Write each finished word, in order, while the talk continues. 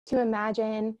to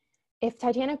imagine if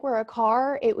Titanic were a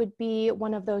car, it would be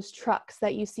one of those trucks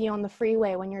that you see on the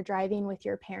freeway when you're driving with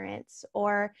your parents.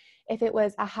 Or if it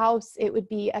was a house, it would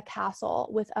be a castle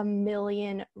with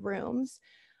 1,000,000 rooms.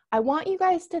 I want you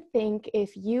guys to think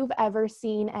if you've ever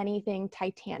seen anything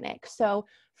Titanic. So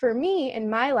for me in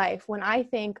my life, when I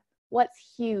think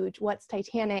what's huge, what's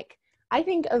Titanic, I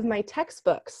think of my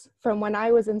textbooks from when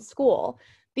I was in school.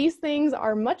 These things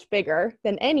are much bigger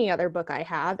than any other book I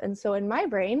have. And so in my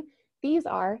brain, these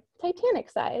are Titanic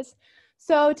size.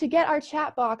 So to get our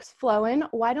chat box flowing,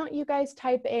 why don't you guys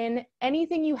type in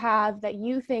anything you have that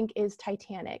you think is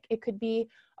Titanic? It could be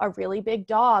a really big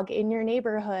dog in your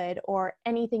neighborhood or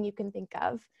anything you can think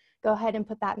of. Go ahead and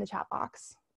put that in the chat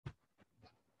box.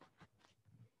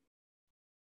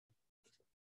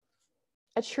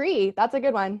 A tree, that's a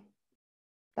good one.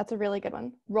 That's a really good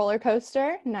one. Roller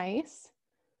coaster, nice.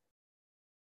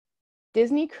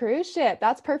 Disney cruise ship,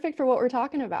 that's perfect for what we're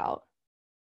talking about.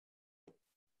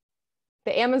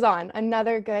 The Amazon,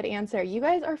 another good answer. You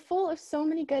guys are full of so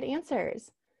many good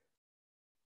answers.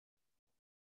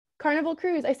 Carnival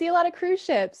cruise, I see a lot of cruise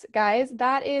ships, guys.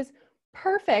 That is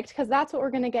perfect because that's what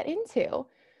we're gonna get into.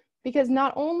 Because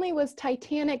not only was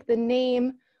Titanic the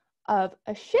name of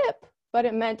a ship, but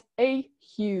it meant a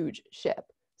huge ship.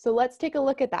 So let's take a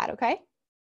look at that, okay?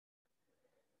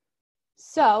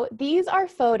 So these are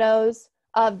photos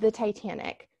of the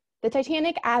Titanic. The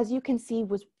Titanic, as you can see,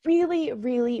 was really,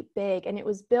 really big, and it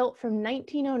was built from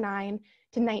 1909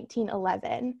 to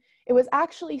 1911. It was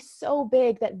actually so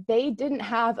big that they didn't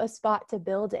have a spot to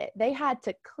build it. They had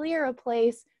to clear a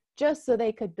place just so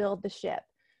they could build the ship.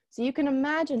 So you can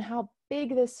imagine how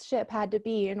big this ship had to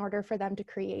be in order for them to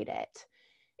create it.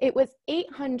 It was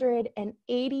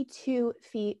 882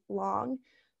 feet long.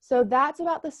 So that's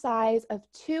about the size of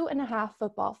 2.5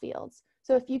 football fields.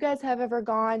 So if you guys have ever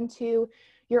gone to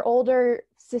your older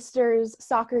sister's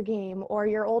soccer game or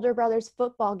your older brother's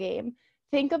football game,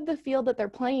 think of the field that they're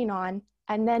playing on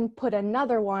and then put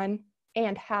another one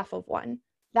and half of one.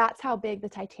 That's how big the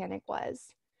Titanic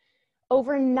was.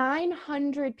 Over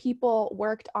 900 people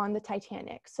worked on the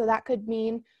Titanic. So that could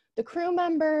mean the crew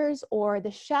members or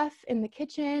the chef in the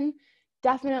kitchen,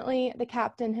 definitely the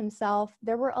captain himself.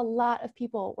 There were a lot of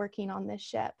people working on this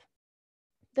ship.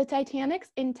 The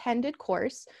Titanic's intended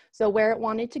course, so where it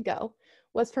wanted to go,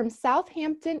 was from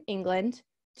Southampton, England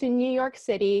to New York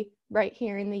City, right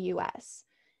here in the US.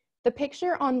 The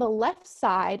picture on the left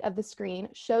side of the screen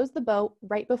shows the boat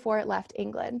right before it left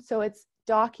England. So it's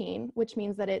docking, which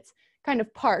means that it's kind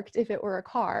of parked if it were a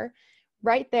car,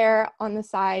 right there on the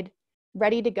side,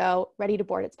 ready to go, ready to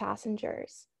board its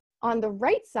passengers. On the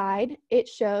right side, it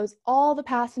shows all the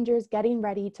passengers getting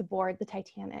ready to board the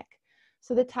Titanic.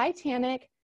 So the Titanic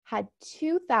had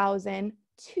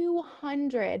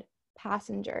 2,200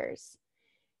 passengers.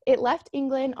 It left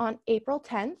England on April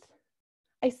 10th.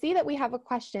 I see that we have a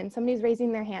question. Somebody's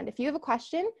raising their hand. If you have a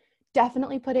question,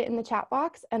 definitely put it in the chat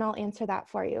box and I'll answer that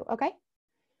for you, okay?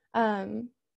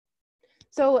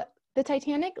 So the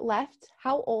Titanic left,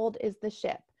 how old is the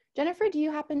ship? Jennifer, do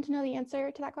you happen to know the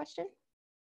answer to that question?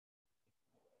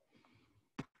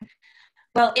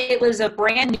 Well, it was a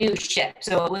brand new ship,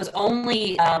 so it was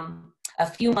only a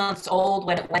few months old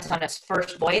when it went on its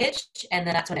first voyage, and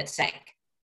then that's when it sank.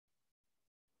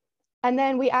 And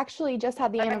then we actually just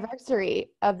had the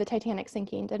anniversary of the Titanic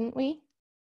sinking, didn't we?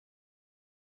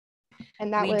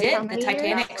 And that was how many The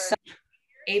Titanic years? sunk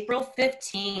April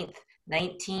 15th,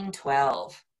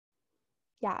 1912.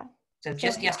 Yeah. So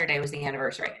just yesterday was the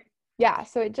anniversary. Yeah,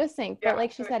 so it just sank, but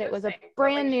like she said, it was a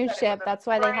brand new ship. That's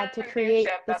why they had to create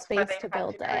the space to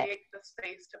build it.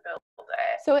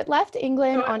 So it left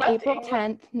England on April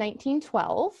 10th,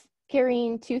 1912,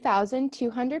 carrying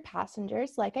 2,200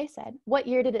 passengers, like I said. What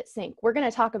year did it sink? We're going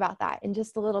to talk about that in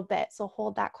just a little bit, so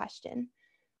hold that question.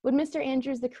 Would Mr.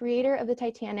 Andrews, the creator of the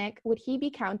Titanic, would he be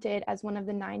counted as one of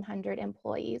the 900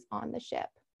 employees on the ship?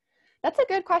 That's a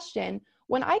good question.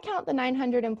 When I count the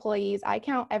 900 employees, I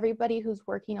count everybody who's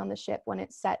working on the ship when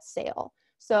it sets sail.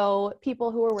 So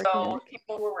people who are working in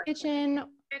the kitchen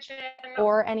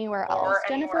or anywhere else.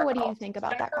 Jennifer, what do you think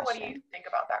about that question?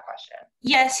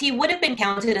 Yes, he would have been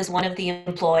counted as one of the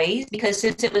employees because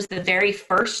since it was the very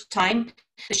first time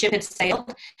the ship had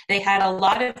sailed, they had a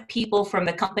lot of people from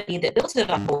the company that built it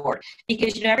on board.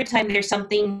 Because every time there's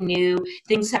something new,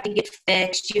 things have to get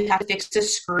fixed. You have to fix a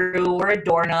screw or a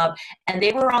doorknob, and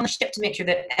they were on the ship to make sure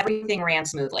that everything ran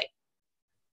smoothly.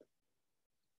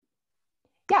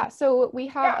 Yeah, so we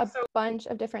have a bunch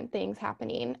of different things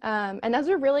happening. And those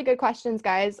are really good questions,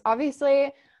 guys.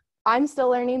 Obviously, I'm still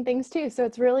learning things too, so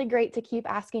it's really great to keep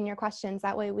asking your questions.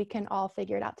 That way we can all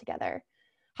figure it out together.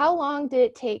 How long did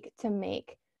it take to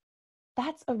make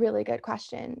That's a really good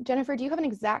question. Jennifer, do you have an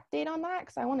exact date on that?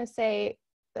 Because I want to say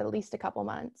at least a couple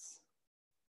months.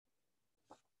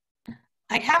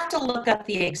 I'd have to look up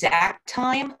the exact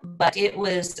time, but it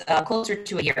was closer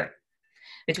to a year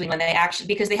between when they actually,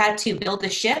 because they had to build the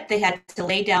ship, they had to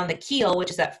lay down the keel,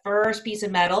 which is that first piece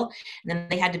of metal, and then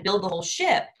they had to build the whole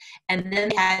ship, and then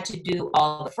they had to do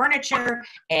all the furniture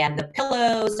and the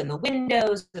pillows and the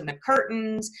windows and the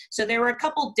curtains. So there were a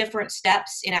couple different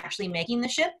steps in actually making the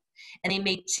ship, and they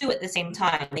made two at the same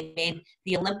time. They made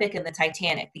the Olympic and the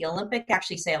Titanic. The Olympic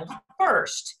actually sailed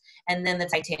first, and then the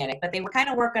Titanic, but they were kind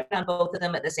of working on both of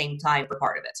them at the same time for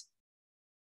part of it.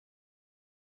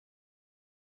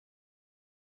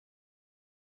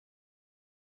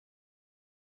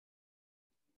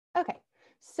 Okay,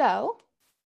 so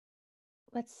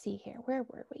let's see here. Where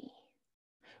were we?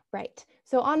 Right.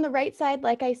 So on the right side,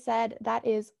 like I said, that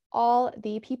is all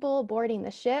the people boarding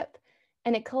the ship,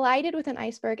 and it collided with an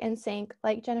iceberg and sank,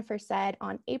 like Jennifer said,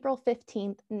 on April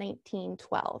 15th,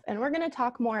 1912. And we're going to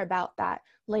talk more about that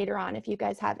later on if you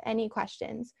guys have any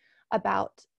questions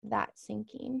about that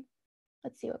sinking.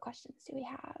 Let's see, what questions do we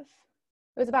have?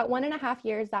 It was about 1.5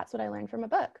 years. That's what I learned from a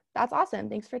book. That's awesome.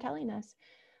 Thanks for telling us.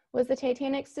 Was the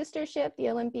Titanic's sister ship, the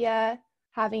Olympia,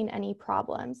 having any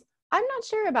problems? I'm not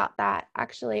sure about that,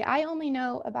 actually. I only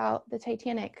know about the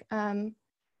Titanic.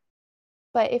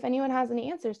 But if anyone has any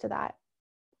answers to that,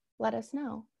 let us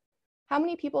know. How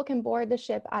many people can board the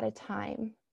ship at a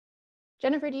time?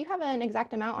 Jennifer, do you have an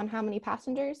exact amount on how many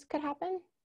passengers could happen?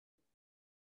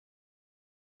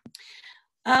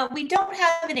 We don't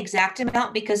have an exact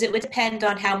amount because it would depend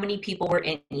on how many people were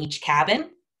in each cabin.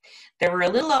 There were a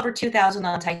little over 2,000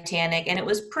 on Titanic, and it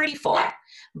was pretty full.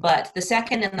 But the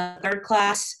second and the third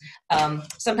class,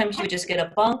 sometimes you would just get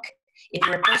a bunk. If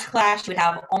you were first class, you would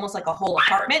have almost like a whole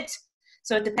apartment.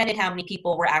 So it depended how many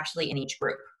people were actually in each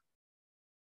group.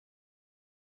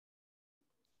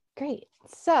 Great.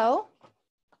 So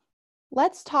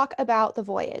let's talk about the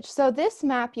voyage. So this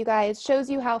map, you guys, shows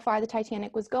you how far the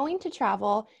Titanic was going to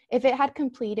travel if it had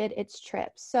completed its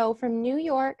trip. So from New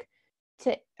York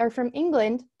from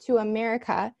England to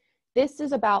America, this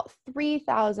is about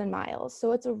 3,000 miles.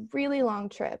 So it's a really long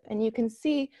trip. And you can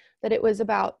see that it was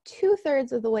about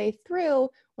 2/3 of the way through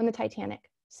when the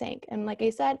Titanic sank. And like I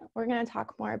said, we're going to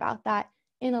talk more about that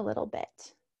in a little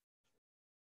bit.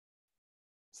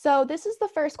 So this is the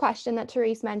first question that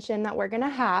Therese mentioned that we're going to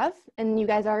have. And you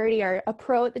guys already are a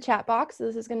pro at the chat box, so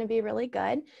this is going to be really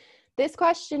good. This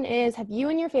question is, have you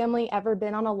and your family ever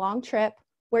been on a long trip?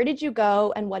 Where did you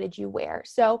go and what did you wear?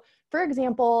 So for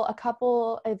example, a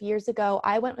couple of years ago,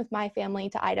 I went with my family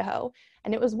to Idaho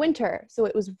and it was winter. So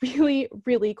it was really,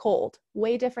 really cold,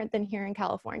 way different than here in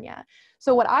California.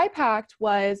 So what I packed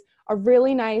was a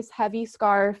really nice heavy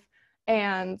scarf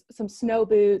and some snow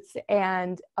boots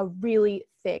and a really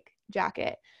thick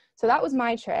jacket. So that was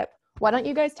my trip. Why don't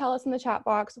you guys tell us in the chat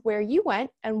box where you went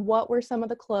and what were some of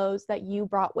the clothes that you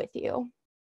brought with you?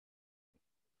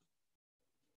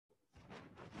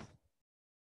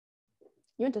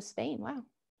 You went to Spain, wow.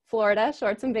 Florida,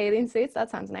 shorts and bathing suits. That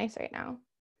sounds nice right now.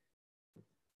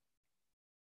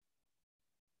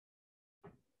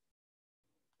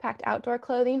 Packed outdoor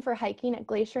clothing for hiking at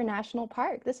Glacier National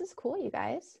Park. This is cool, you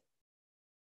guys.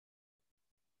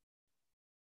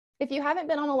 If you haven't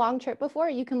been on a long trip before,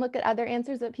 you can look at other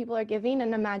answers that people are giving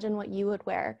and imagine what you would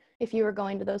wear if you were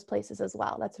going to those places as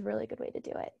well. That's a really good way to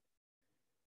do it.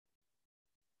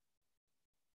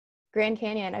 Grand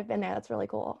Canyon, I've been there. That's really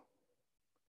cool.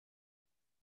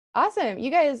 Awesome. You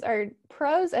guys are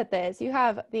pros at this. You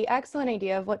have the excellent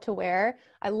idea of what to wear.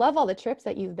 I love all the trips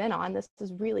that you've been on. This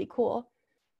is really cool.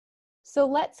 So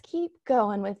let's keep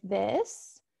going with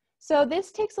this. So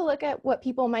this takes a look at what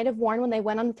people might have worn when they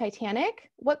went on the Titanic.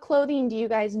 What clothing do you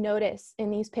guys notice in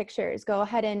these pictures? Go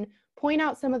ahead and point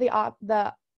out some of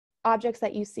the objects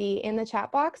that you see in the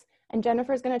chat box, and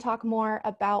Jennifer's going to talk more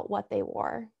about what they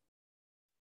wore.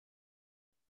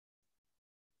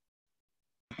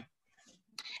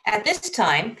 At this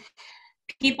time,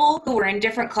 people who were in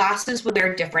different classes would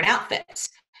wear different outfits.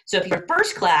 So if you're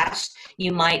first class,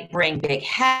 you might bring big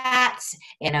hats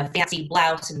and a fancy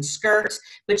blouse and skirt,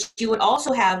 but you would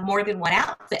also have more than one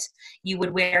outfit. You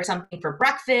would wear something for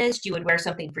breakfast, you would wear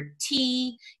something for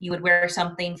tea, you would wear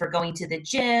something for going to the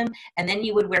gym, and then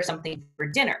you would wear something for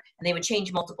dinner, and they would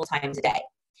change multiple times a day.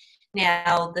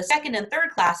 Now, the second and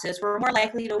third classes were more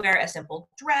likely to wear a simple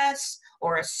dress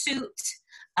or a suit.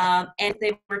 And if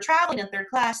they were traveling in third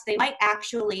class, they might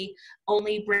actually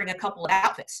only bring a couple of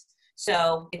outfits.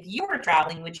 So if you were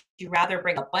traveling, would you rather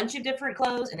bring a bunch of different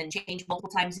clothes and then change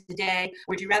multiple times a day?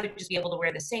 Or would you rather just be able to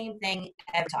wear the same thing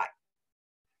every time?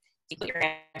 You put your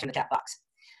answer in the chat box.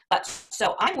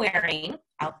 So I'm wearing,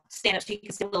 I'll stand up so you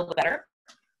can see a little bit better.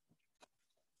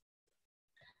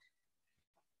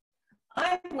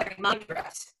 I'm wearing my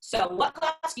dress. So what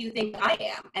class do you think I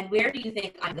am? And where do you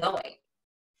think I'm going?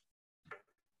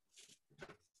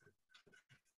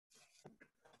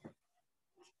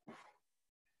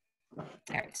 All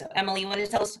right, so Emily, you want to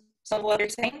tell us some of what they're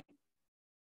saying?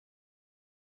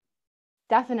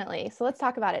 Definitely. So let's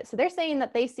talk about it. So they're saying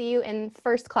that they see you in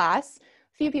first class.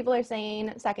 A few people are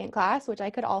saying second class, which I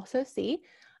could also see.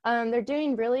 They're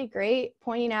doing really great,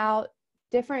 pointing out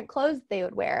different clothes they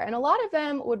would wear. And a lot of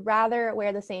them would rather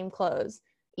wear the same clothes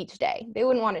each day. They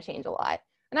wouldn't want to change a lot.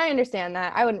 And I understand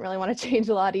that. I wouldn't really want to change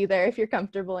a lot either if you're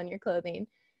comfortable in your clothing.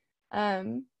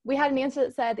 We had an answer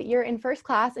that said that you're in first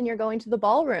class and you're going to the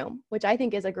ballroom, which I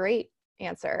think is a great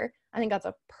answer. I think that's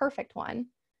a perfect one.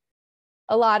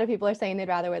 A lot of people are saying they'd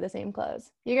rather wear the same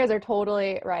clothes. You guys are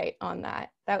totally right on that.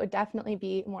 That would definitely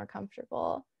be more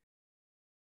comfortable.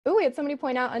 Oh, we had somebody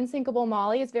point out Unsinkable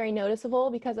Molly is very noticeable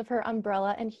because of her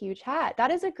umbrella and huge hat.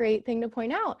 That is a great thing to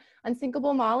point out.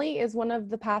 Unsinkable Molly is one of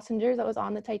the passengers that was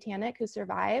on the Titanic who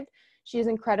survived. She is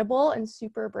incredible and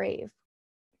super brave.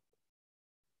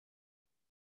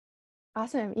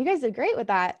 Awesome. You guys did great with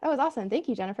that. That was awesome. Thank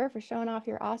you, Jennifer, for showing off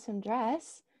your awesome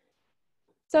dress.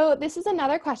 So this is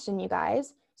another question, you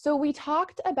guys. So we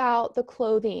talked about the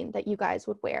clothing that you guys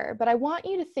would wear, but I want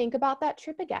you to think about that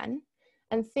trip again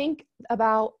and think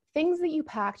about things that you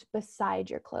packed beside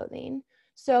your clothing.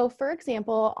 So for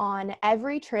example, on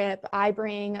every trip, I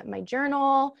bring my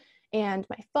journal and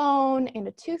my phone and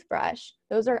a toothbrush.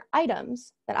 Those are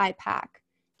items that I pack.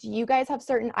 Do you guys have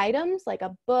certain items like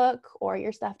a book or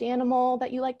your stuffed animal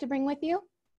that you like to bring with you?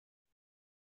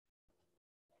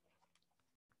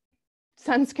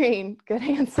 Sunscreen, good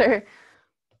answer.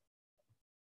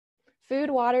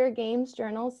 Food, water, games,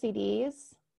 journals,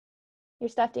 CDs, your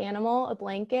stuffed animal, a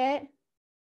blanket.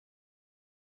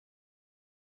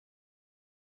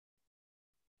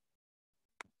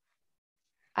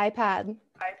 iPad.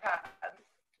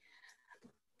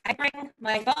 I bring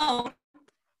my phone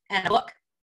and a book.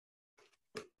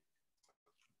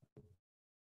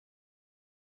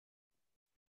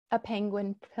 A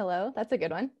penguin pillow, that's a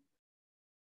good one.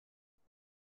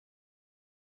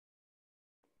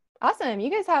 Awesome, you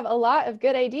guys have a lot of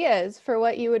good ideas for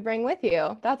what you would bring with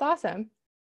you. That's awesome.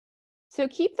 So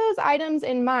keep those items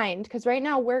in mind, because right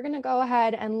now we're gonna go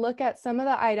ahead and look at some of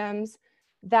the items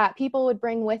that people would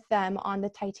bring with them on the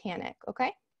Titanic,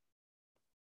 okay?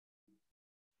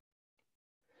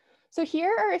 So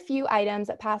here are a few items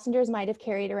that passengers might have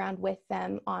carried around with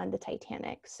them on the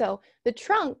Titanic. So the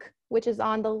trunk, which is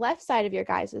on the left side of your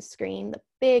guys' screen, the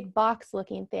big box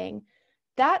looking thing,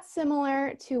 that's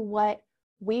similar to what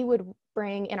we would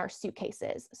bring in our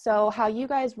suitcases. So how you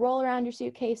guys roll around your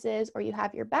suitcases or you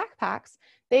have your backpacks,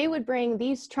 they would bring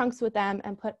these trunks with them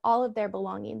and put all of their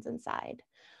belongings inside.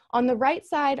 On the right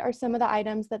side are some of the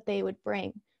items that they would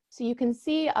bring. So you can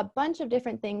see a bunch of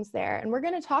different things there, and we're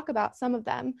going to talk about some of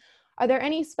them. Are there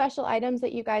any special items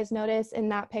that you guys notice in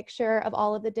that picture of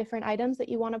all of the different items that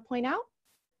you want to point out?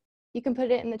 You can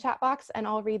put it in the chat box and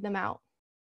I'll read them out.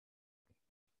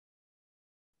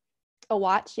 A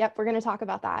watch, yep, we're going to talk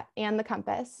about that, and the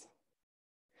compass.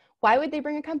 Why would they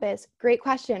bring a compass? Great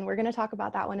question. We're going to talk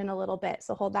about that one in a little bit,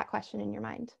 so hold that question in your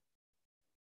mind.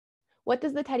 What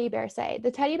does the teddy bear say?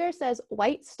 The teddy bear says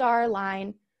White Star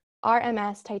Line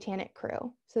RMS Titanic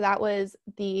crew. So that was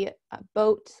the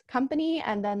boat company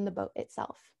and then the boat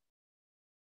itself.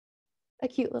 A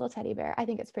cute little teddy bear. I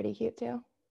think it's pretty cute too.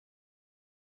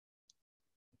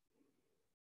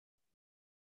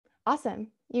 Awesome.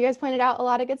 You guys pointed out a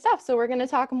lot of good stuff. So we're going to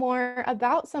talk more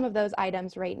about some of those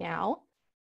items right now,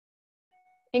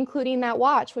 including that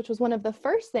watch, which was one of the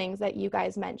first things that you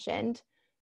guys mentioned.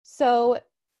 So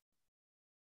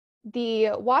the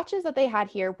watches that they had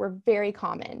here were very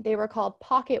common. They were called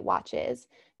pocket watches.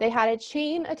 They had a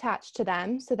chain attached to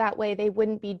them, so that way they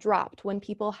wouldn't be dropped when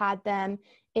people had them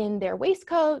in their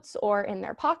waistcoats or in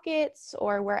their pockets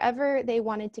or wherever they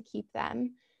wanted to keep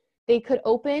them. They could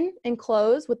open and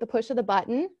close with the push of the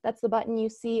button. That's the button you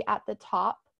see at the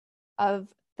top of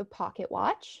the pocket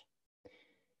watch.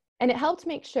 And it helped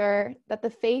make sure that the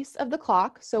face of the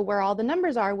clock, so where all the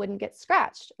numbers are, wouldn't get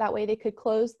scratched. That way they could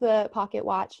close the pocket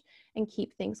watch and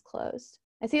keep things closed.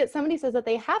 I see that somebody says that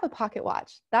they have a pocket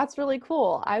watch. That's really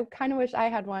cool. I kind of wish I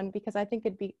had one because I think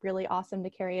it'd be really awesome to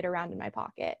carry it around in my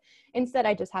pocket. Instead,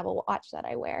 I just have a watch that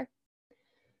I wear.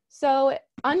 So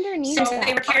Underneath Since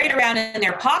they were carried around in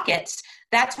their pockets,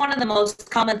 that's one of the most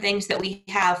common things that we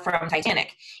have from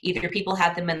Titanic. Either people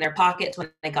had them in their pockets when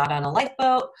they got on a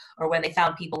lifeboat or when they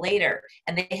found people later.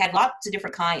 And they had lots of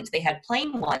different kinds. They had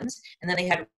plain ones, and then they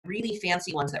had really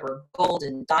fancy ones that were gold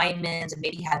and diamonds and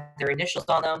maybe had their initials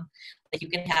on them. Like you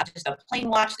can have just a plain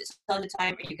watch that tells the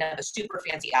time, or you can have a super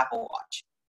fancy Apple Watch.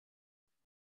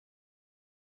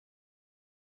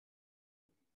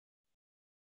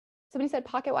 Somebody said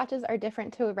pocket watches are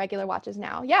different to regular watches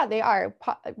now. Yeah, they are.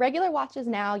 Regular watches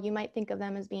now, you might think of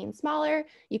them as being smaller.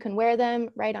 You can wear them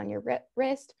right on your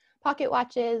wrist. Pocket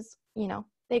watches, you know,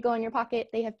 they go in your pocket.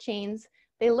 They have chains.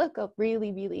 They look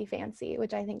really, really fancy,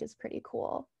 which I think is pretty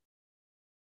cool.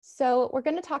 So we're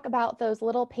going to talk about those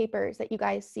little papers that you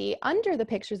guys see under the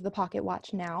pictures of the pocket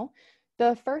watch now.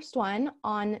 The first one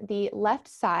on the left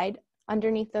side,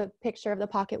 underneath the picture of the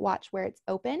pocket watch where it's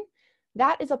open,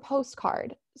 that is a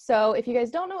postcard. So if you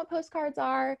guys don't know what postcards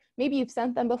are, maybe you've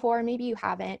sent them before, maybe you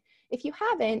haven't. If you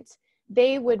haven't,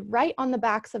 they would write on the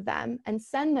backs of them and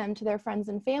send them to their friends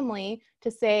and family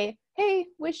to say, hey,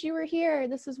 wish you were here.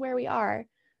 This is where we are.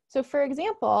 So for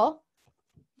example,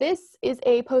 this is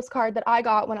a postcard that I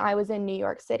got when I was in New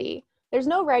York City. There's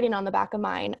no writing on the back of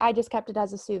mine. I just kept it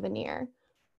as a souvenir.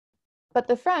 But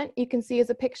the front, you can see, is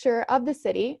a picture of the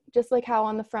city, just like how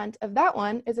on the front of that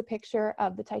one is a picture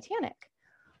of the Titanic.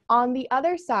 On the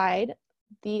other side,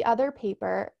 the other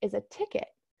paper is a ticket.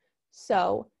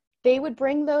 So they would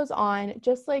bring those on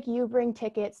just like you bring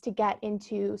tickets to get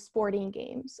into sporting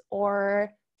games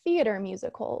or theater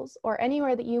musicals or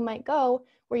anywhere that you might go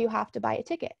where you have to buy a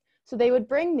ticket. So they would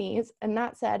bring these, and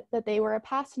that said that they were a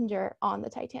passenger on the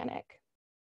Titanic.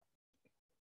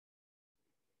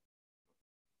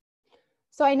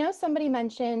 So I know somebody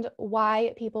mentioned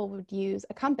why people would use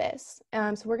a compass.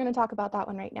 So we're going to talk about that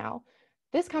one right now.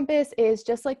 This compass is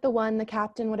just like the one the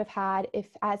captain would have had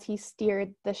as he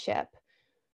steered the ship.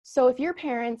 So if your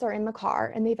parents are in the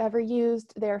car and they've ever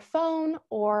used their phone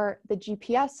or the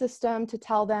GPS system to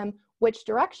tell them which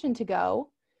direction to go,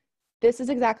 this is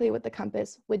exactly what the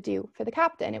compass would do for the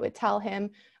captain. It would tell him,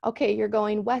 okay, you're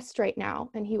going west right now.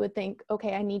 And he would think,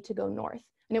 okay, I need to go north.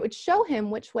 And it would show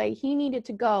him which way he needed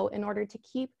to go in order to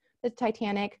keep the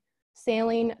Titanic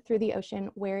sailing through the ocean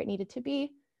where it needed to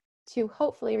be to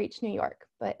hopefully reach New York.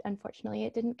 But unfortunately,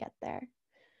 it didn't get there.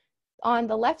 On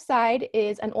the left side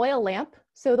is an oil lamp.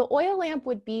 So the oil lamp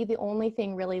would be the only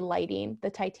thing really lighting the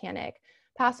Titanic.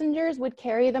 Passengers would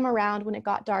carry them around when it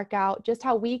got dark out, just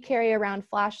how we carry around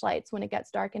flashlights when it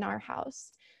gets dark in our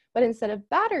house. But instead of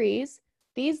batteries,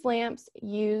 these lamps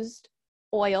used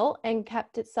oil and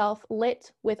kept itself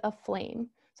lit with a flame.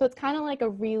 So it's kind of like a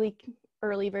really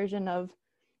early version of,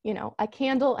 you know, a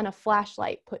candle and a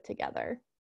flashlight put together.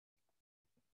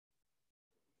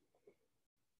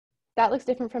 That looks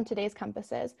different from today's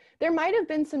compasses. There might have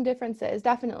been some differences,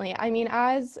 definitely. I mean,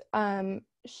 as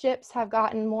ships have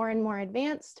gotten more and more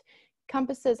advanced,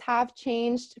 compasses have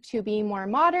changed to be more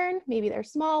modern. Maybe they're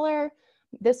smaller.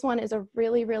 This one is a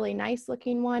really, really nice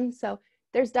looking one. So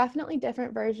there's definitely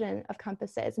different versions of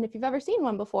compasses. And if you've ever seen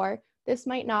one before, this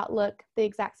might not look the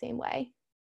exact same way.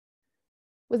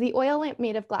 Was the oil lamp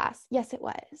made of glass? Yes, it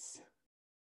was.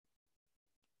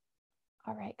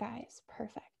 All right, guys,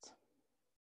 perfect.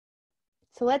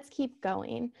 So let's keep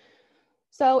going.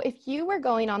 So if you were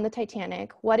going on the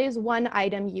Titanic, what is one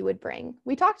item you would bring?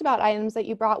 We talked about items that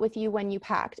you brought with you when you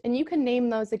packed, and you can name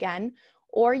those again,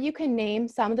 or you can name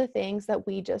some of the things that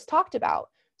we just talked about.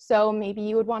 So maybe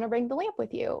you would want to bring the lamp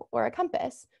with you or a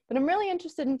compass, but I'm really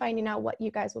interested in finding out what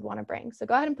you guys would want to bring. So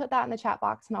go ahead and put that in the chat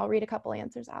box and I'll read a couple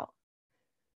answers out.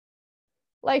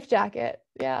 Life jacket.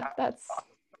 Yeah, that's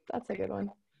a good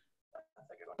one.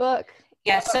 Book.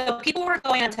 Yeah, so people were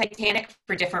going on Titanic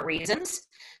for different reasons.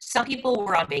 Some people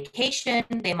were on vacation.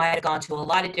 They might have gone to a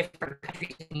lot of different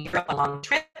countries in Europe on a long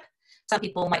trip. Some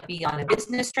people might be on a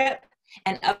business trip.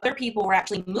 And other people were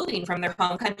actually moving from their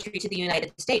home country to the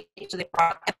United States. So they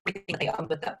brought everything they owned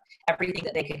with them, everything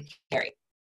that they could carry.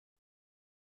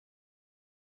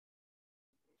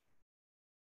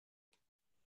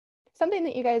 Something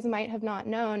that you guys might have not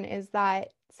known is that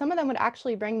some of them would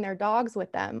actually bring their dogs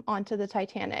with them onto the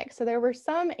Titanic. So there were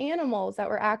some animals that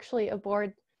were actually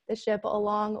aboard the ship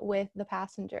along with the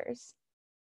passengers.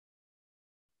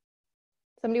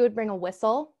 Somebody would bring a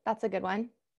whistle. That's a good one.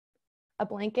 A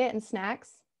blanket and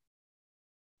snacks.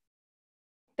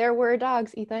 There were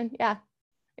dogs, Ethan. Yeah,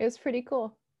 it was pretty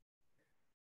cool.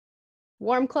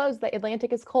 Warm clothes. The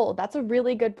Atlantic is cold. That's a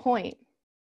really good point.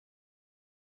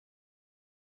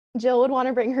 Jill would want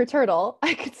to bring her turtle.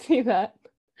 I could see that.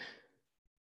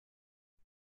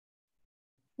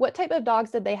 What type of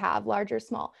dogs did they have, large or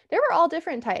small? There were all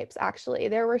different types, actually.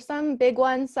 There were some big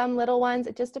ones, some little ones.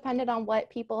 It just depended on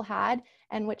what people had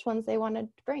and which ones they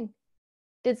wanted to bring.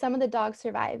 Did some of the dogs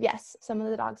survive? Yes, some of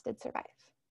the dogs did survive.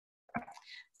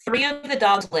 3 of the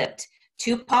dogs lived,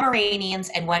 2 Pomeranians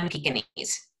and 1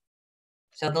 Pekingese.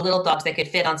 So the little dogs that could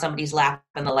fit on somebody's lap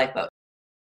in the lifeboat.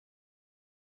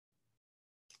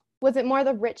 Was it more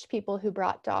the rich people who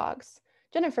brought dogs?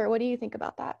 Jennifer, what do you think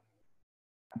about that?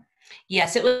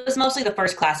 Yes, it was mostly the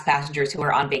first class passengers who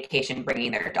were on vacation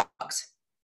bringing their dogs.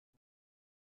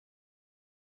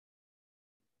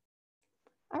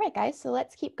 All right, guys, so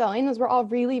let's keep going. Those were all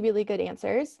really, really good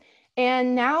answers.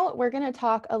 And now we're going to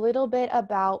talk a little bit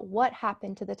about what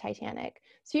happened to the Titanic.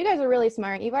 So you guys are really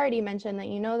smart. You've already mentioned that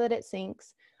you know that it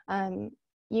sinks.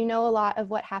 You know a lot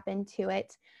of what happened to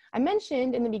it. I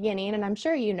mentioned in the beginning, and I'm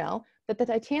sure you know, that the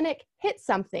Titanic hit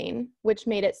something which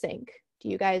made it sink. Do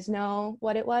you guys know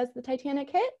what it was the Titanic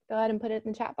hit? Go ahead and put it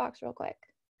in the chat box real quick.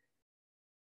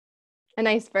 An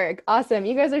iceberg. Awesome.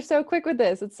 You guys are so quick with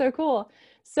this. It's so cool.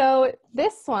 So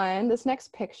this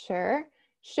next picture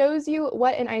shows you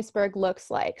what an iceberg looks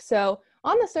like. So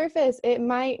on the surface, it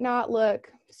might not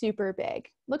look super big.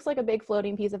 Looks like a big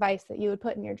floating piece of ice that you would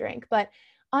put in your drink. But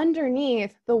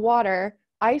underneath the water,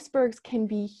 icebergs can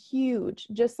be huge,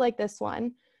 just like this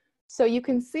one. So you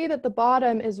can see that the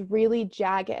bottom is really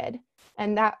jagged,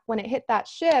 and that when it hit that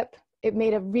ship, it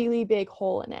made a really big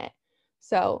hole in it.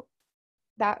 So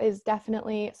that is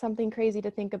definitely something crazy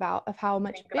to think about, of how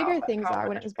much bigger things are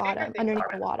when it was bottom underneath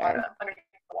the water.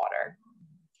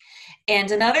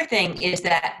 And another thing is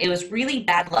that it was really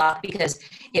bad luck because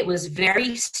it was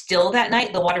very still that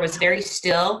night. The water was very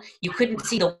still. You couldn't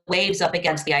see the waves up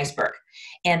against the iceberg.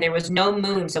 And there was no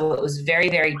moon, so it was very,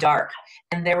 very dark.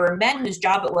 And there were men whose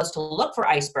job it was to look for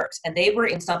icebergs, and they were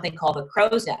in something called a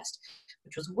crow's nest,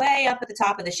 which was way up at the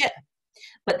top of the ship.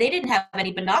 But they didn't have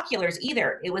any binoculars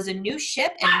either. It was a new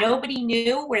ship, and nobody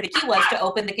knew where the key was to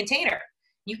open the container.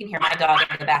 You can hear my dog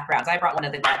in the background. I brought one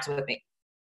of the dogs with me.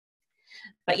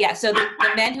 But yeah, so the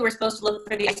men who were supposed to look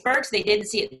for the icebergs, they didn't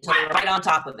see it until they were right on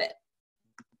top of it.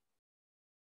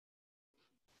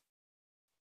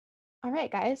 All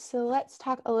right, guys, so let's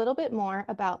talk a little bit more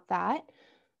about that.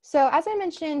 So as I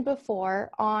mentioned before,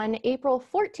 on April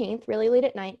 14th, really late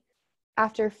at night,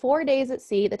 after 4 days at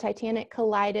sea, the Titanic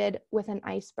collided with an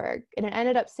iceberg, and it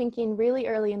ended up sinking really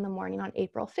early in the morning on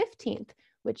April 15th,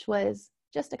 which was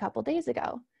just a couple days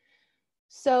ago.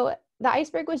 So the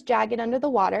iceberg was jagged under the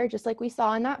water, just like we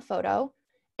saw in that photo,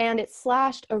 and it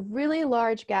slashed a really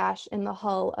large gash in the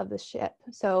hull of the ship.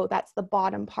 So that's the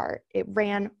bottom part. It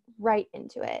ran right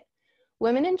into it.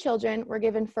 Women and children were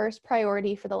given first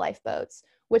priority for the lifeboats,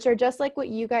 which are just like what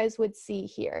you guys would see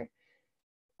here.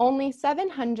 Only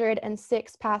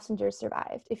 706 passengers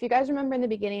survived. If you guys remember in the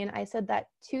beginning, I said that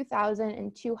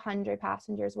 2,200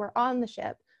 passengers were on the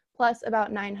ship, plus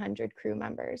about 900 crew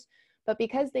members. But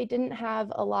because they didn't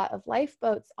have a lot of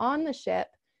lifeboats on the ship,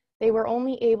 they were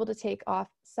only able to take off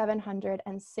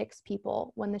 706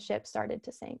 people when the ship started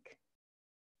to sink.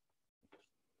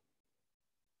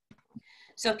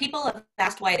 So people have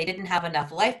asked why they didn't have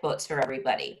enough lifeboats for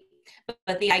everybody.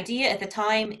 But the idea at the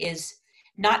time is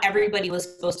not everybody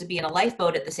was supposed to be in a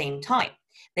lifeboat at the same time.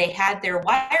 They had their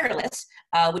wireless,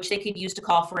 which they could use to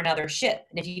call for another ship.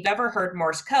 And if you've ever heard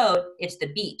Morse code, it's the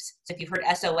beeps. So if you've heard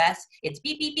SOS, it's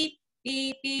beep, beep, beep,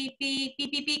 beep, beep, beep,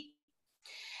 beep, beep, beep.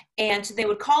 And so they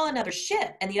would call another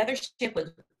ship, and the other ship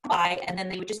would come by, and then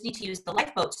they would just need to use the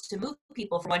lifeboats to move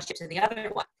people from one ship to the other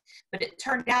one. But it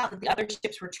turned out that the other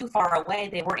ships were too far away.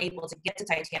 They weren't able to get to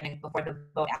Titanic before the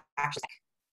boat actually sank.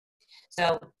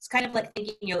 So it's kind of like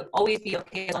thinking you'll always be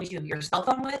okay as long as you have your cell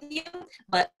phone with you,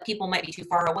 but people might be too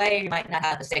far away, or you might not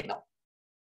have a signal.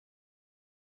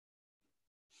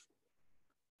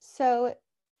 So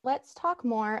let's talk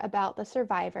more about the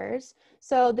survivors.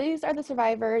 So these are the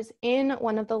survivors in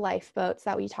one of the lifeboats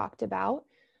that we talked about.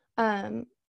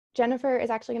 Jennifer is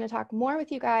actually going to talk more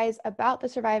with you guys about the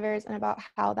survivors and about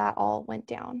how that all went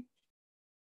down.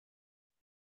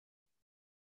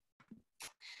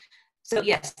 So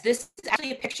yes, this is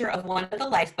actually a picture of one of the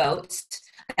lifeboats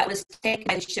that was taken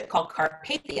by a ship called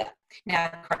Carpathia.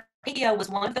 Now, Carpathia was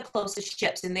one of the closest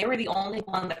ships, and they were the only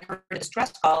one that heard a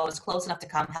distress call and was close enough to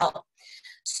come help.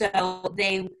 So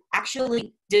they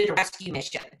actually did a rescue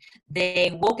mission.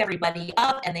 They woke everybody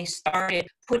up and they started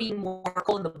putting more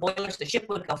coal in the boilers. The ship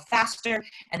would go faster,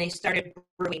 and they started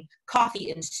brewing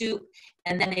coffee and soup.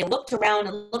 And then they looked around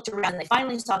and they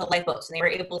finally saw the lifeboats, and they were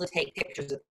able to take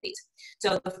pictures of these.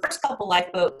 So the first couple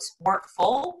lifeboats weren't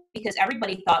full because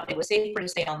everybody thought it was safer to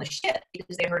stay on the ship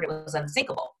because they heard it was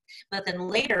unsinkable. But then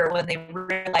later, when they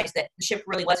realized that the ship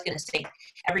really was going to sink,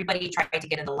 everybody tried to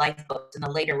get in the lifeboats, and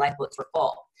the later lifeboats were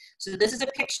full. So this is a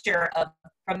picture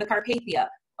from the Carpathia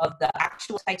of the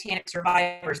actual Titanic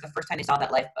survivors the first time they saw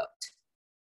that lifeboat.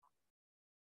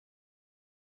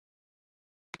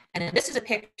 And then this is a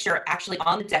picture actually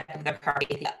on the deck of the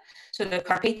Carpathia. So the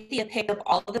Carpathia picked up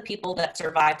all of the people that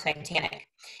survived Titanic.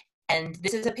 And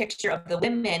this is a picture of the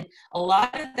women, a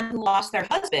lot of them who lost their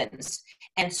husbands.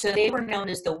 And so they were known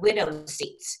as the widow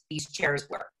seats, these chairs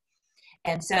were.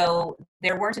 And so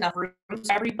there weren't enough rooms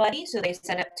for everybody, so they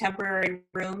set up temporary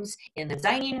rooms in the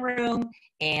dining room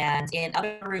and in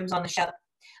other rooms on the ship.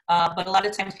 But a lot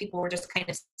of times people were just kind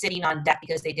of sitting on deck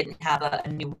because they didn't have a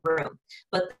new room.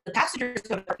 But the passengers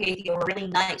of Carpathia were really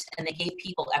nice, and they gave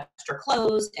people extra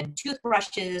clothes and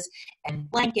toothbrushes and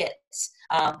blankets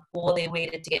while they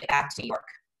waited to get back to New York.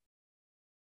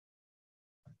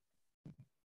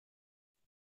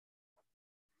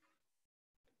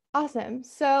 Awesome.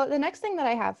 So the next thing that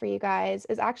I have for you guys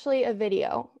is actually a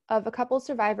video of a couple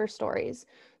survivor stories.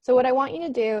 So what I want you to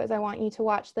do is I want you to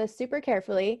watch this super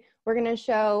carefully. We're going to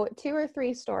show 2 or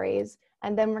 3 stories,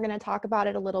 and then we're going to talk about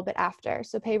it a little bit after.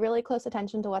 So pay really close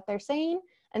attention to what they're saying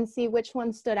and see which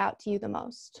one stood out to you the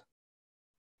most.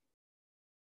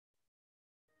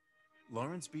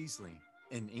 Lawrence Beasley,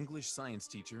 an English science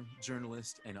teacher,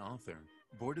 journalist, and author,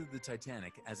 boarded the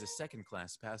Titanic as a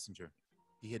second-class passenger.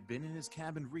 He had been in his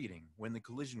cabin reading when the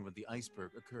collision with the iceberg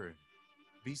occurred.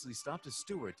 Beasley stopped a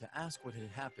steward to ask what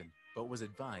had happened, but was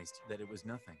advised that it was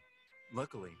nothing.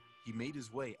 Luckily, he made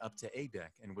his way up to A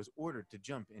deck and was ordered to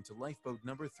jump into lifeboat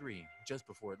number 3 just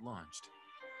before it launched.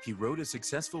 He wrote a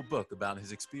successful book about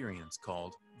his experience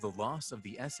called The Loss of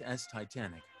the SS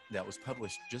Titanic that was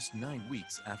published just 9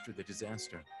 weeks after the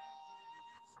disaster.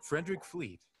 Frederick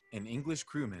Fleet, an English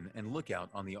crewman and lookout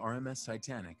on the RMS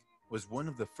Titanic, was one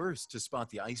of the first to spot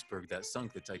the iceberg that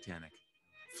sunk the Titanic.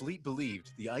 Fleet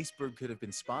believed the iceberg could have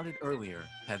been spotted earlier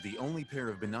had the only pair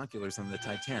of binoculars on the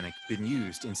Titanic been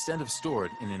used instead of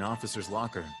stored in an officer's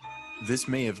locker. This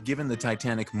may have given the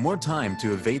Titanic more time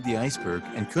to evade the iceberg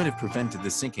and could have prevented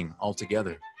the sinking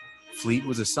altogether. Fleet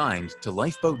was assigned to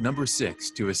lifeboat number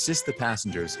 6 to assist the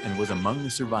passengers and was among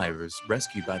the survivors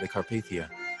rescued by the Carpathia.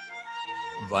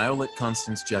 Violet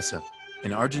Constance Jessup,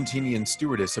 an Argentinian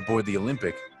stewardess aboard the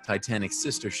Olympic, Titanic's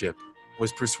sister ship,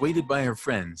 was persuaded by her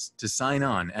friends to sign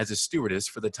on as a stewardess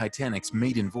for the Titanic's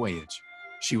maiden voyage.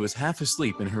 She was half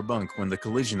asleep in her bunk when the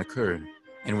collision occurred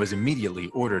and was immediately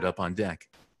ordered up on deck.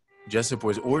 Jessup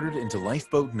was ordered into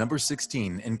lifeboat number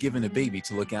 16 and given a baby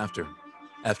to look after.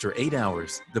 After 8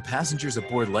 hours, the passengers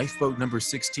aboard lifeboat number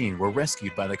 16 were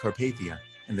rescued by the Carpathia,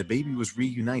 and the baby was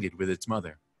reunited with its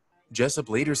mother. Jessup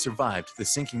later survived the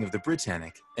sinking of the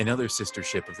Britannic, another sister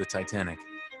ship of the Titanic.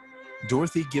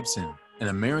 Dorothy Gibson, an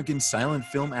American silent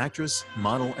film actress,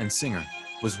 model, and singer,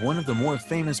 was one of the more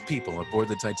famous people aboard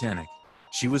the Titanic.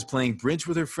 She was playing bridge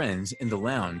with her friends in the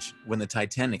lounge when the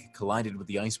Titanic collided with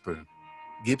the iceberg.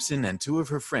 Gibson and 2 of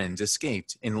her friends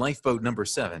escaped in lifeboat number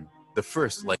 7, the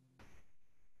first life.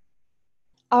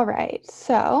 All right,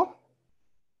 so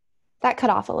that cut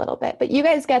off a little bit, but you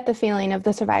guys get the feeling of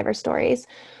the survivor stories.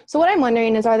 So what I'm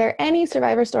wondering is, are there any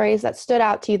survivor stories that stood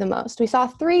out to you the most? We saw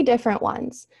 3 different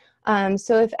ones.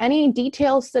 So if any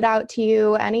details stood out to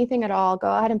you, anything at all,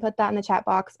 go ahead and put that in the chat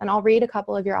box, and I'll read a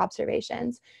couple of your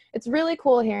observations. It's really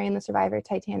cool hearing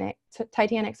the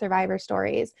Titanic survivor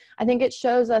stories. I think it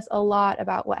shows us a lot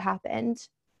about what happened.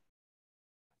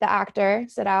 The actor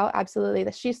stood out,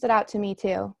 absolutely. She stood out to me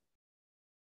too.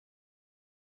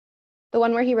 The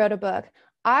one where he wrote a book.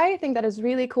 I think that is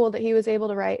really cool that he was able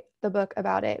to write the book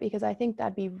about it, because I think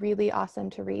that'd be really awesome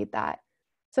to read that.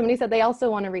 Somebody said they also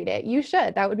want to read it. You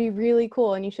should. That would be really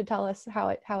cool, and you should tell us how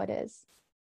it is.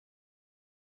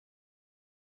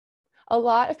 A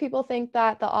lot of people think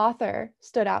that the author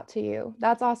stood out to you.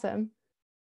 That's awesome.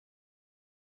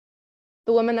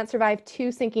 The woman that survived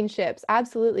 2 sinking ships.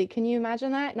 Absolutely. Can you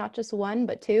imagine that? Not just 1,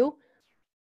 but 2?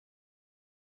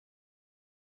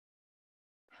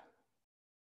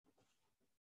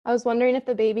 I was wondering if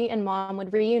the baby and mom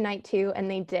would reunite too,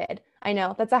 and they did. I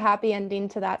know, that's a happy ending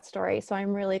to that story, so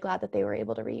I'm really glad that they were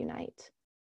able to reunite.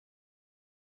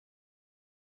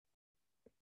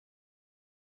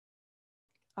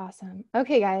 Awesome.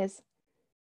 Okay, guys,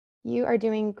 you are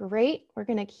doing great. We're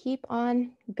going to keep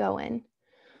on going.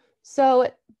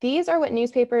 So these are what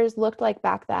newspapers looked like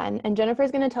back then, and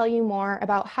Jennifer's going to tell you more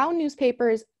about how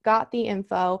newspapers got the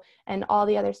info and all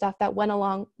the other stuff that went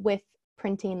along with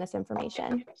printing this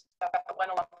information.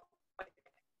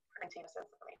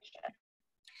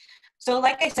 So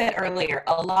like I said earlier,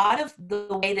 a lot of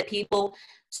the way that people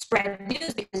spread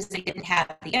news, because they didn't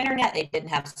have the internet, they didn't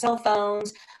have cell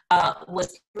phones,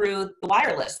 was through the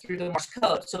wireless, through the Morse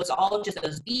code. So it's all just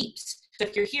those beeps. So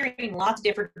if you're hearing lots of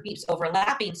different beeps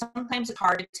overlapping, sometimes it's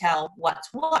hard to tell what's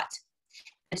what.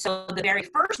 And so the very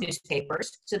first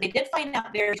newspapers, so they did find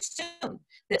out very soon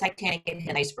that Titanic had hit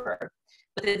an iceberg.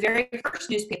 But the very first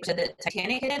newspaper said that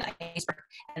Titanic hit an iceberg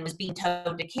and was being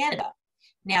towed to Canada.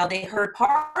 Now, they heard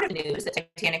part of the news that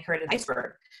Titanic hit an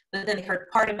iceberg, but then they heard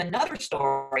part of another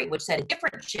story which said a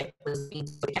different ship was being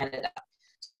towed to Canada.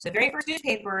 So the very first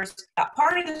newspapers got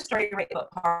part of the story right,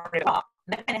 but part of it wrong.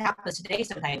 And that kind of happens today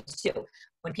sometimes too,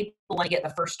 when people want to get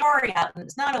the first story out, and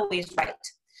it's not always right.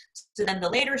 So then the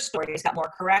later stories got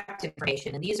more correct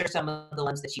information, and these are some of the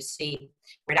ones that you see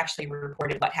where it actually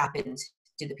reported what happened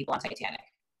to the people on Titanic.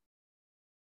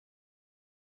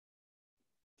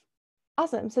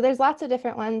 Awesome. So there's lots of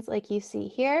different ones like you see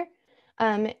here.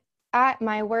 At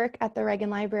my work at the Reagan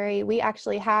Library, we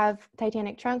actually have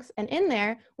Titanic trunks, and in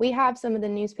there we have some of the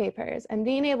newspapers, and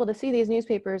being able to see these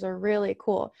newspapers are really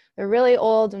cool. They're really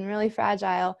old and really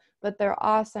fragile, but they're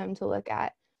awesome to look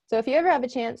at. So if you ever have a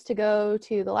chance to go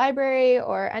to the library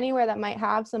or anywhere that might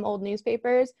have some old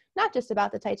newspapers, not just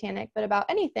about the Titanic, but about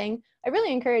anything, I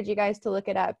really encourage you guys to look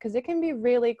it up, because it can be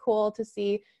really cool to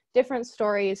see different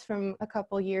stories from a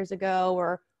couple years ago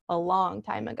or a long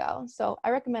time ago. So I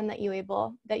recommend that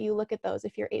you look at those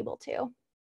if you're able to.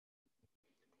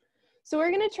 So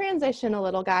we're going to transition a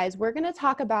little, guys. We're going to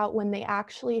talk about when they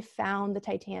actually found the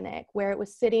Titanic, where it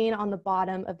was sitting on the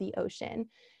bottom of the ocean.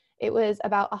 It was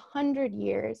about 100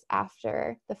 years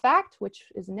after the fact, which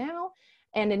is now.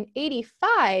 And in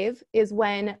 85 is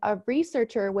when a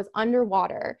researcher was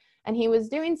underwater, and he was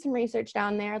doing some research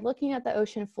down there, looking at the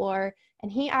ocean floor,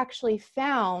 and he actually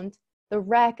found the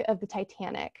wreck of the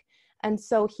Titanic. And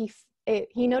so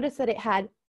he noticed that it had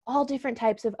all different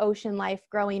types of ocean life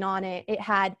growing on it. It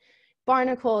had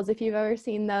barnacles, if you've ever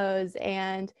seen those,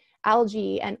 and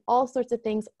algae and all sorts of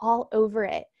things all over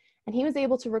it. And he was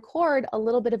able to record a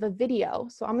little bit of a video.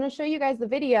 So I'm going to show you guys the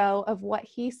video of what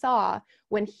he saw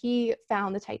when he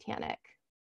found the Titanic.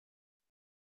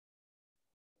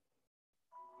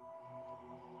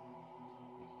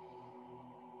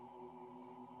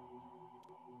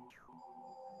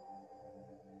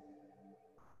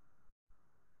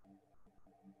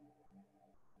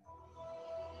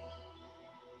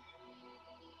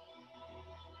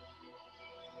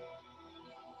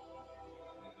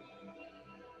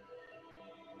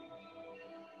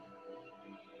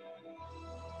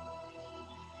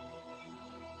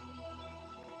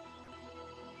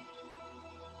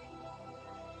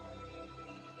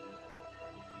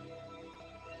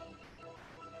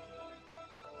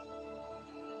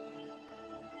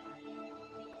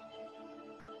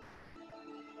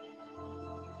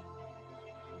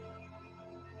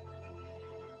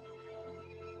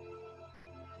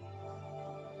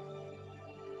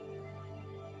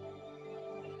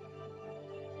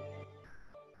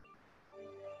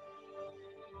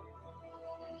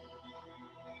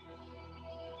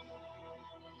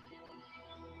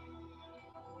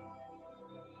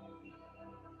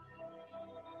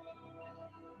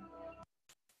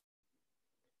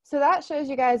 So that shows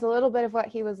you guys a little bit of what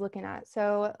he was looking at.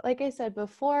 So like I said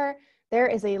before, there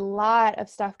is a lot of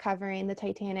stuff covering the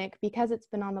Titanic because it's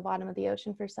been on the bottom of the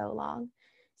ocean for so long.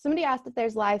 Somebody asked if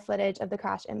there's live footage of the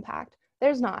crash impact.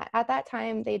 There's not. At that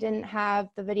time, they didn't have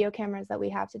the video cameras that we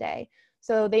have today.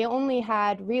 So they only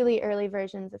had really early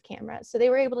versions of cameras. So they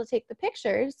were able to take the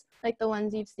pictures, like the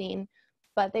ones you've seen,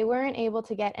 but they weren't able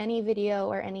to get any video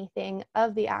or anything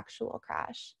of the actual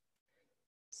crash.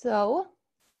 So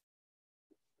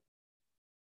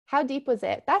how deep was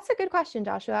it? That's a good question,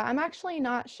 Joshua. I'm actually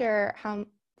not sure how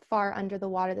far under the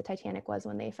water the Titanic was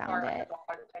when they found it.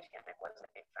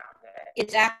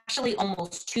 It's actually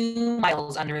almost 2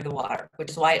 miles under the water, which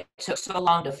is why it took so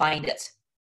long to find it.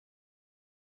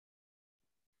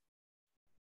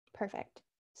 Perfect.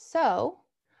 So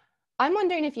I'm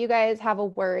wondering if you guys have a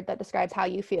word that describes how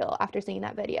you feel after seeing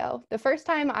that video. The first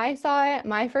time I saw it,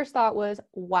 my first thought was,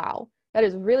 wow, that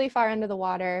is really far under the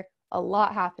water. A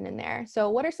lot happened in there. So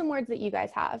what are some words that you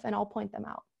guys have? And I'll point them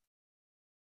out.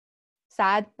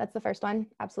 Sad, that's the first one.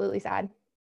 Absolutely sad.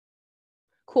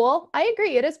 Cool, I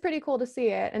agree. It is pretty cool to see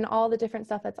it and all the different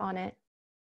stuff that's on it.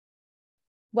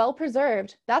 Well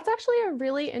preserved. That's actually a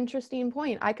really interesting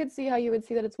point. I could see how you would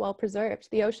see that it's well preserved.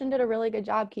 The ocean did a really good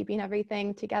job keeping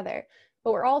everything together,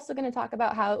 but we're also going to talk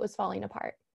about how it was falling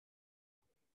apart.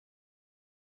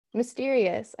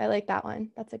 Mysterious. I like that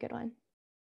one. That's a good one.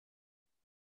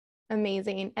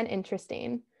 Amazing and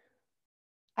interesting.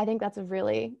 I think that's a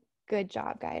really good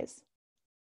job, guys.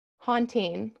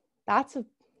 Haunting.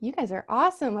 You guys are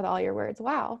awesome with all your words.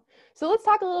 Wow. So let's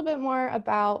talk a little bit more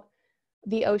about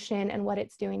the ocean and what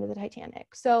it's doing to the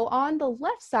Titanic. So on the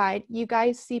left side, you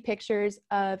guys see pictures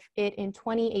of it in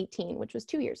 2018, which was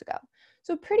 2 years ago.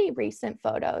 So pretty recent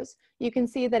photos. You can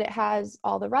see that it has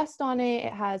all the rust on it.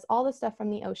 It has all the stuff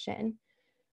from the ocean.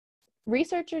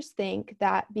 Researchers think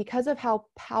that because of how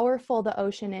powerful the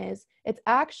ocean is, it's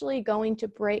actually going to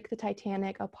break the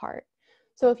Titanic apart.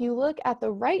 So if you look at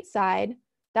the right side,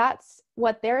 that's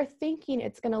what they're thinking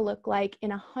it's going to look like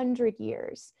in 100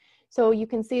 years. So you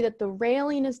can see that the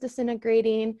railing is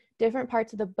disintegrating, different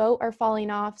parts of the boat are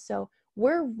falling off. So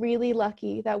we're really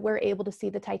lucky that we're able to see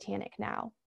the Titanic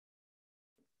now.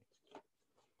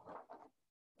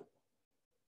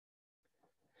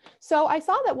 So I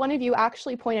saw that one of you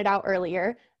actually pointed out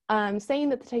earlier saying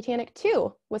that the Titanic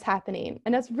 2 was happening.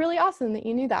 And that's really awesome that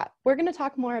you knew that. We're going to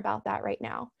talk more about that right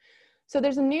now. So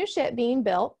there's a new ship being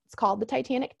built. It's called the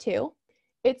Titanic 2.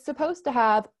 It's supposed to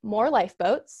have more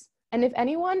lifeboats. And if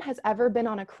anyone has ever been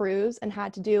on a cruise and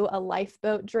had to do a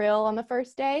lifeboat drill on the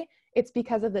first day, it's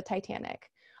because of the Titanic.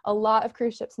 A lot of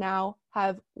cruise ships now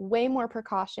have way more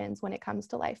precautions when it comes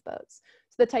to lifeboats.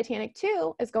 So the Titanic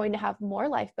 2 is going to have more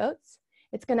lifeboats.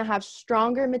 It's going to have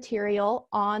stronger material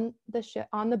on the ship,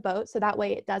 on the boat, so that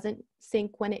way it doesn't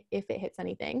sink if it hits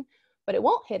anything, but it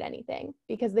won't hit anything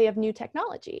because they have new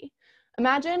technology.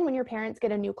 Imagine when your parents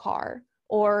get a new car,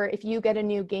 or if you get a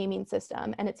new gaming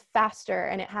system and it's faster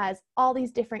and it has all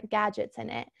these different gadgets in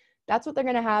it. That's what they're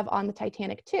going to have on the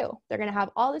Titanic too. They're going to have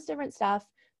all this different stuff.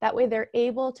 That way they're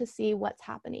able to see what's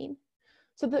happening.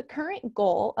 So the current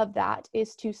goal of that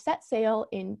is to set sail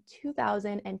in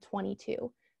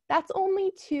 2022. That's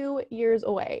only 2 years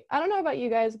away. I don't know about you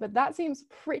guys, but that seems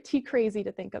pretty crazy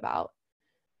to think about.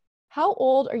 How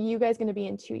old are you guys going to be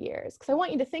in 2 years? Because I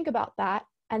want you to think about that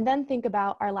and then think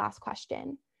about our last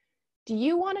question. Do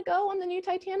you want to go on the new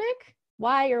Titanic?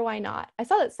 Why or why not? I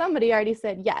saw that somebody already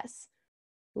said yes.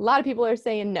 A lot of people are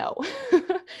saying no.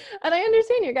 And I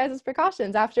understand your guys'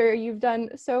 precautions after you've done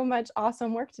so much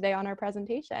awesome work today on our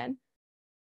presentation.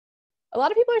 A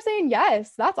lot of people are saying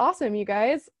yes. That's awesome, you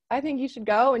guys. I think you should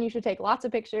go and you should take lots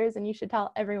of pictures and you should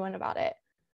tell everyone about it.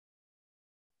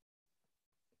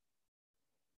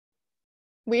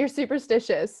 We are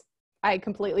superstitious. I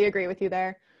completely agree with you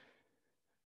there.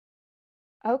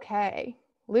 Okay,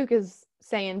 Luke is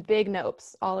saying big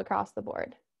nopes all across the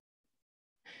board.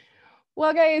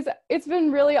 Well, guys, it's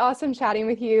been really awesome chatting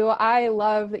with you. I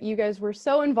love that you guys were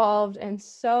so involved and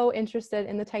so interested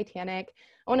in the Titanic.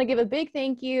 I want to give a big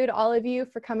thank you to all of you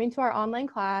for coming to our online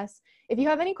class. If you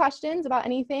have any questions about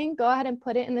anything, go ahead and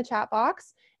put it in the chat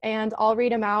box and I'll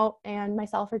read them out and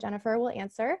myself or Jennifer will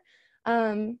answer.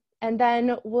 And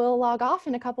then we'll log off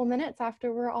in a couple minutes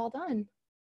after we're all done.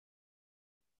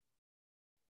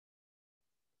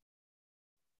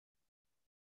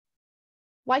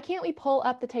 Why can't we pull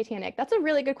up the Titanic? That's a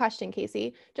really good question,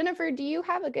 Casey. Jennifer, do you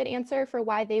have a good answer for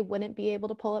why they wouldn't be able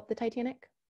to pull up the Titanic?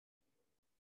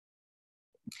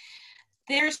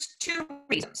 There's two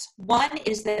reasons. One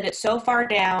is that it's so far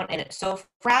down and it's so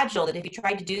fragile that if you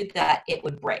tried to do that, it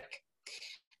would break.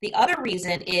 The other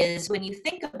reason is when you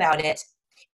think about it,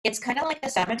 it's kind of like a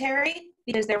cemetery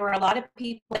because there were a lot of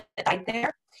people that died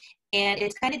there. And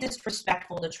it's kind of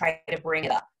disrespectful to try to bring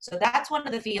it up. So that's one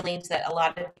of the feelings that a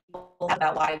lot of people have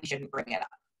about why we shouldn't bring it up.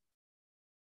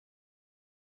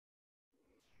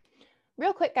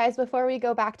 Real quick, guys, before we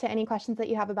go back to any questions that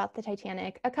you have about the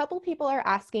Titanic, a couple people are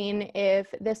asking if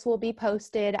this will be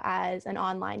posted as an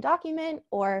online document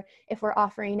or if we're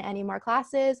offering any more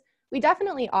classes. We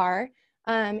definitely are.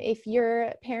 If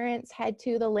your parents head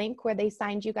to the link where they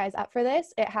signed you guys up for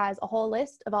this, it has a whole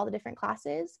list of all the different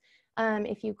classes.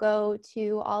 If you go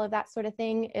to all of that sort of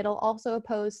thing, it'll also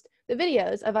post the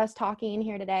videos of us talking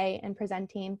here today and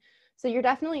presenting. So you're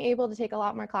definitely able to take a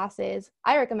lot more classes.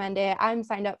 I recommend it. I'm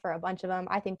signed up for a bunch of them.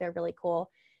 I think they're really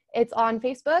cool. It's on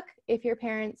Facebook if your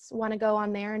parents want to go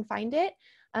on there and find it.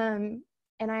 And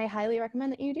I highly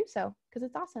recommend that you do so because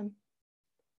it's awesome.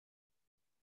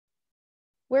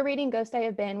 We're reading Ghost I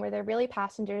Have Been, where they're really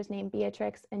passengers named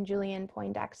Beatrix and Julian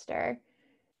Poindexter.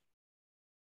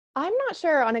 I'm not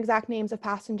sure on exact names of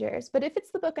passengers, but if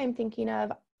it's the book I'm thinking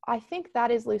of, I think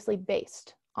that is loosely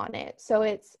based on it. So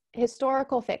it's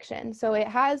historical fiction. So it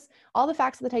has all the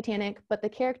facts of the Titanic, but the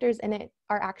characters in it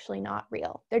are actually not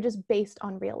real. They're just based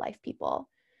on real life people.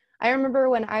 I remember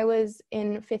when I was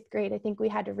in 5th grade, I think we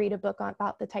had to read a book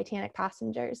about the Titanic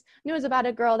passengers. And it was about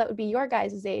a girl that would be your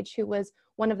guys' age who was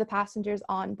one of the passengers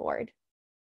on board.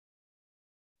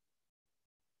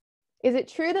 Is it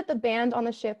true that the band on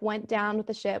the ship went down with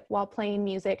the ship while playing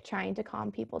music, trying to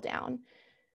calm people down?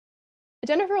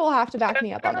 Jennifer will have to back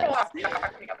me up on this.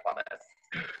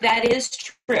 That is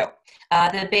true.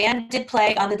 The band did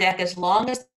play on the deck as long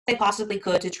as they possibly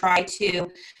could to try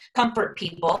to comfort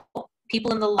people.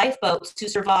 People in the lifeboats who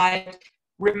survived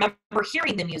remember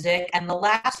hearing the music, and the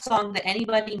last song that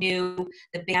anybody knew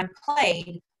the band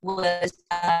played was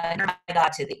 "Turn My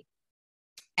God to Thee."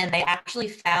 And they actually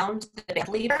found the band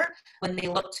leader when they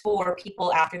looked for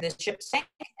people after the ship sank,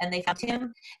 and they found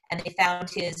him, and they found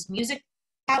his music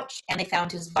pouch, and they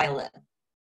found his violin.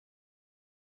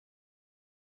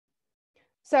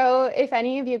 So if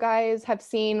any of you guys have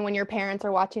seen when your parents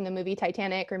are watching the movie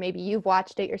Titanic, or maybe you've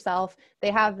watched it yourself, they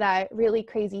have that really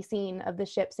crazy scene of the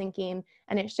ship sinking,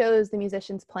 and it shows the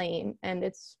musicians playing, and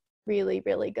it's really,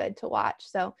 really good to watch.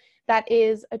 So that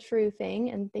is a true thing,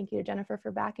 and thank you to Jennifer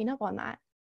for backing up on that.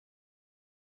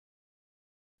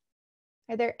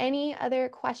 Are there any other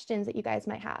questions that you guys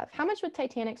might have? How much would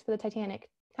tickets for the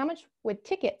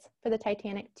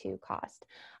Titanic 2 cost?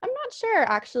 I'm not sure,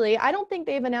 actually. I don't think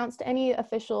they've announced any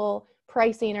official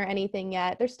pricing or anything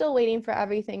yet. They're still waiting for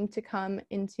everything to come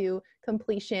into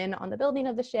completion on the building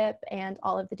of the ship and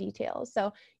all of the details.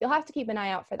 So you'll have to keep an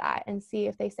eye out for that and see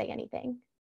if they say anything.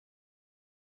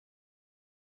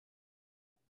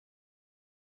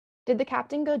 Did the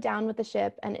captain go down with the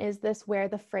ship, and is this where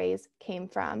the phrase came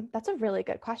from? That's a really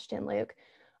good question, Luke.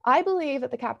 I believe that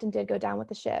the captain did go down with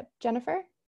the ship. Jennifer?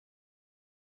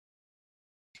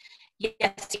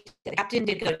 Yes, the captain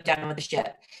did go down with the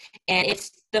ship. And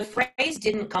the phrase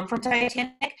didn't come from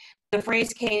Titanic. The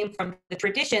phrase came from the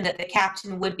tradition that the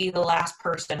captain would be the last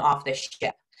person off the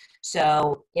ship.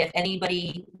 So if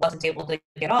anybody wasn't able to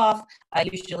get off,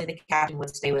 usually the captain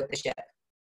would stay with the ship.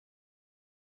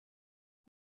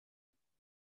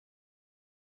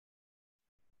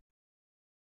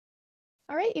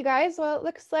 All right, you guys, well, it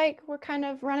looks like we're kind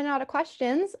of running out of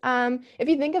questions. If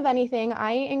you think of anything,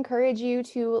 I encourage you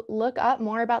to look up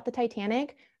more about the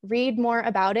Titanic, read more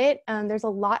about it. There's a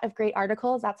lot of great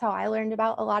articles. That's how I learned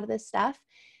about a lot of this stuff.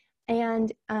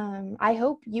 And I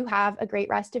hope you have a great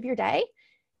rest of your day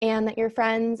and that your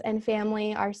friends and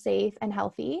family are safe and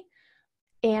healthy.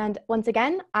 And once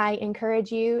again, I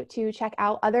encourage you to check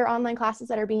out other online classes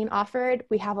that are being offered.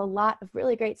 We have a lot of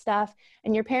really great stuff,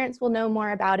 and your parents will know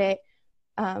more about it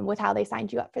with how they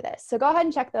signed you up for this. So go ahead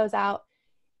and check those out,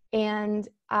 and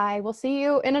I will see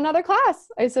you in another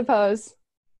class, I suppose.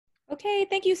 Okay,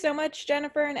 thank you so much,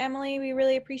 Jennifer and Emily. We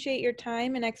really appreciate your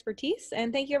time and expertise,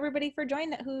 and thank you everybody for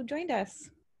who joined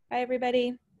us. Bye,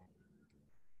 everybody.